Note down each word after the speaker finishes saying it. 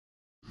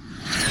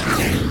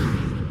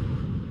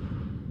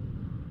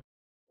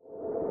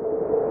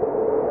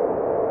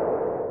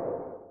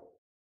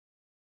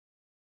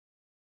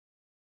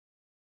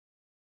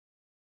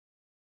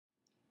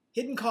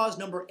Hidden cause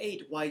number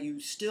 8 why you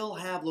still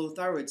have low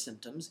thyroid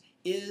symptoms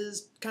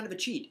is kind of a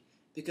cheat,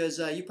 because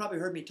you probably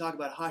heard me talk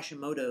about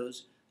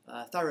Hashimoto's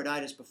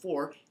thyroiditis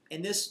before,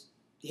 and this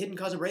hidden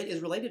cause number 8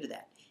 is related to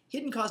that.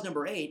 Hidden cause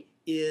number 8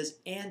 is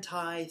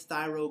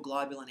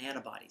anti-thyroglobulin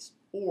antibodies,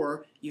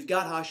 or you've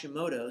got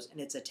Hashimoto's and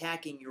it's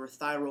attacking your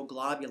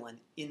thyroglobulin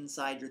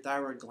inside your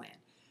thyroid gland.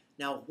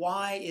 Now,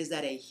 why is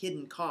that a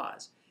hidden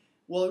cause?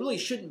 Well, it really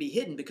shouldn't be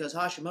hidden because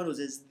Hashimoto's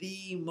is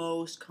the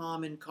most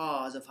common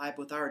cause of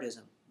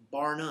hypothyroidism,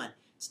 bar none.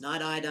 It's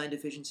not iodine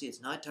deficiency,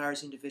 it's not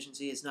tyrosine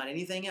deficiency, it's not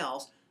anything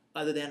else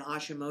other than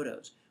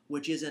Hashimoto's,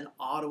 which is an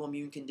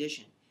autoimmune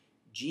condition.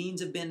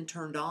 Genes have been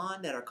turned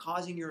on that are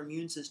causing your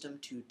immune system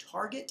to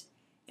target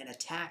and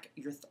attack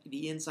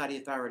the inside of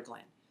your thyroid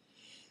gland.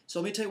 So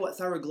let me tell you what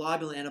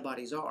thyroglobulin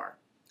antibodies are.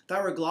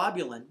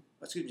 Thyroglobulin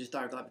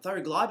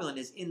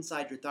is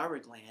inside your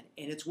thyroid gland,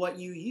 and it's what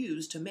you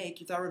use to make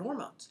your thyroid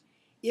hormones.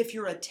 If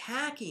you're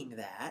attacking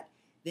that,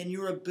 then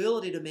your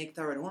ability to make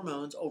thyroid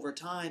hormones over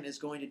time is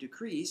going to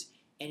decrease,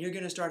 and you're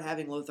going to start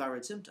having low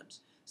thyroid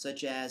symptoms,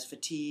 such as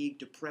fatigue,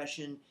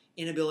 depression,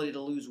 inability to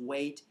lose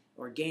weight,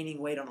 or gaining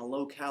weight on a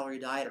low-calorie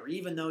diet, or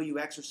even though you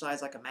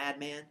exercise like a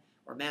madman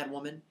or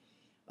madwoman,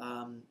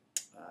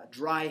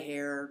 dry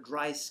hair,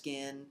 dry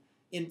skin,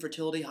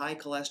 infertility, high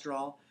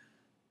cholesterol.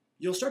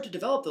 You'll start to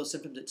develop those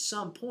symptoms at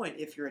some point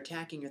if you're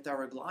attacking your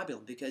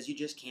thyroglobulin because you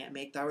just can't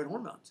make thyroid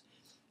hormones.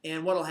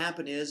 And what will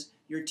happen is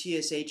your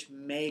TSH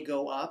may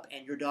go up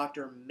and your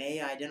doctor may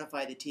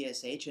identify the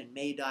TSH and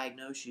may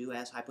diagnose you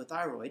as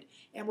hypothyroid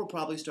and will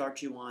probably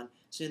start you on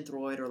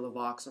Synthroid or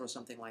Levoxel or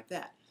something like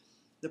that.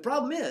 The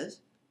problem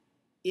is,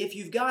 if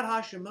you've got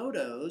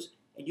Hashimoto's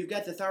and you've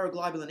got the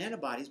thyroglobulin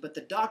antibodies but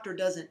the doctor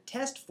doesn't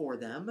test for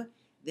them,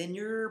 then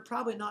you're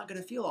probably not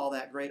going to feel all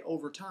that great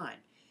over time.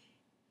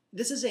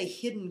 This is a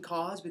hidden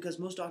cause because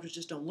most doctors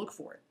just don't look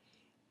for it.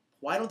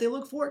 Why don't they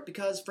look for it?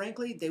 Because,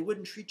 frankly, they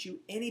wouldn't treat you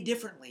any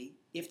differently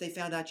if they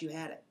found out you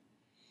had it.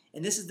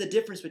 And this is the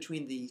difference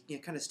between the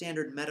kind of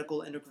standard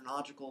medical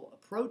endocrinological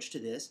approach to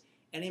this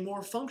and a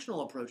more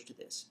functional approach to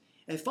this.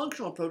 A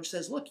functional approach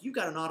says, look, you've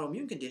got an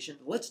autoimmune condition.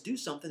 Let's do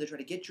something to try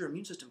to get your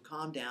immune system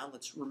calmed down.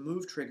 Let's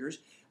remove triggers.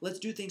 Let's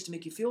do things to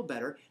make you feel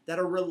better that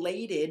are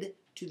related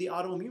to the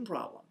autoimmune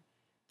problem.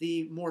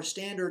 The more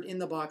standard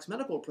in-the-box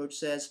medical approach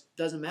says,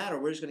 doesn't matter,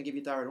 we're just going to give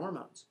you thyroid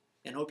hormones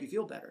and hope you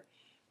feel better.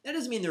 That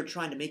doesn't mean they're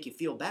trying to make you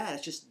feel bad.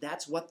 It's just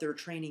that's what their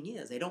training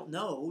is. They don't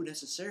know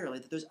necessarily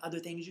that there's other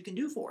things you can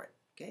do for it.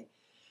 Okay?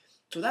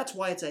 So that's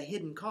why it's a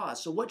hidden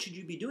cause. So what should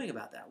you be doing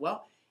about that?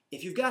 Well,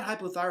 if you've got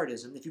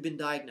hypothyroidism, if you've been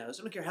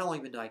diagnosed, I don't care how long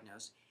you've been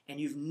diagnosed, and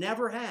you've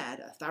never had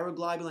a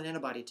thyroglobulin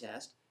antibody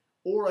test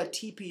or a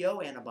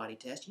TPO antibody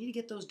test, you need to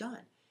get those done.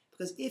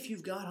 Because if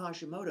you've got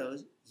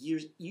Hashimoto's,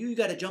 you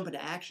got to jump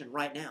into action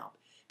right now.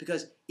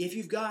 Because if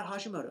you've got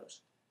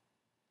Hashimoto's,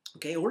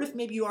 okay, or if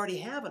maybe you already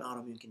have an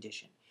autoimmune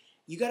condition,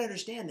 you got to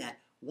understand that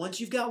once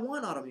you've got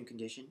one autoimmune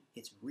condition,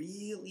 it's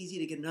real easy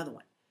to get another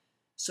one.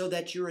 So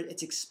that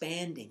it's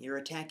expanding. You're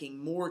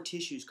attacking more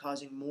tissues,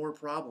 causing more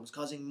problems,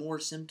 causing more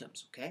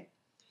symptoms, okay?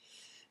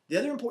 The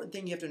other important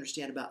thing you have to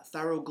understand about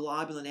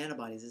thyroglobulin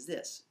antibodies is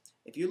this.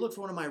 If you look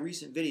for one of my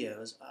recent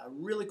videos, a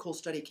really cool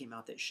study came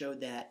out that showed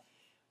that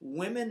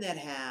women that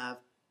have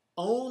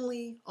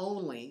only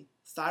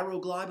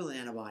thyroglobulin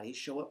antibodies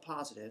show up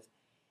positive.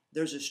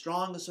 There's a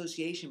strong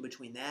association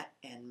between that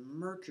and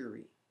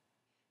mercury.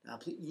 Now,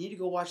 you need to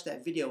go watch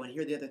that video and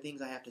hear the other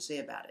things I have to say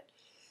about it.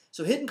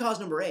 So hidden cause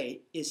number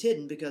 8 is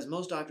hidden because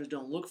most doctors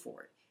don't look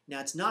for it. Now,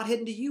 it's not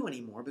hidden to you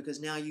anymore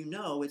because now you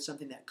know it's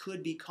something that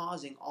could be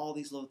causing all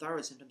these low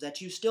thyroid symptoms that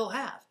you still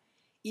have,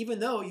 even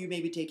though you may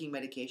be taking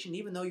medication,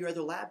 even though your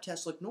other lab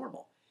tests look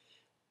normal.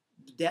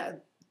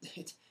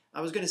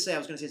 I was going to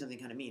say something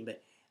kind of mean,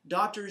 but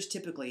doctors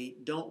typically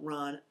don't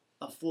run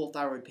a full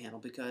thyroid panel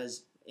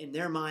because in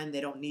their mind they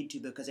don't need to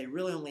because they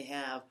really only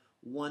have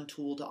one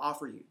tool to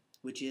offer you,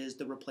 which is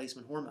the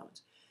replacement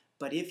hormones.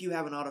 But if you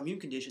have an autoimmune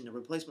condition, the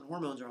replacement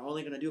hormones are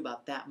only going to do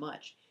about that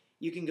much.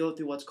 You can go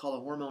through what's called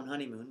a hormone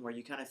honeymoon where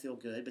you kind of feel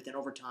good, but then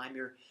over time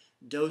your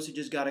dosage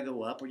has got to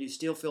go up or you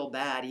still feel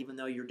bad even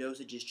though your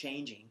dosage is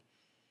changing.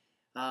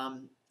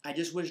 I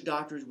just wish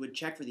doctors would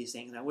check for these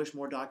things, and I wish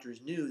more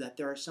doctors knew that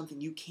there is something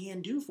you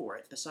can do for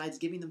it besides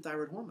giving them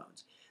thyroid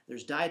hormones.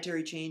 There's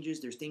dietary changes,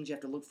 there's things you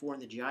have to look for in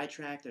the GI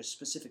tract, there's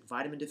specific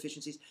vitamin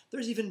deficiencies,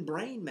 there's even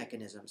brain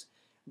mechanisms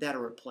that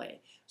are at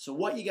play. So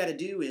what you got to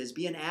do is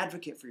be an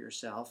advocate for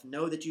yourself,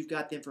 know that you've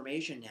got the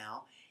information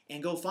now,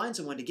 and go find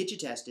someone to get you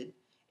tested,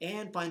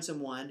 and find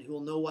someone who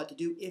will know what to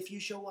do if you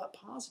show up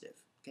positive.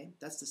 Okay,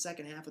 that's the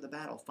second half of the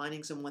battle,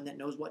 finding someone that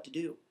knows what to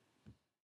do.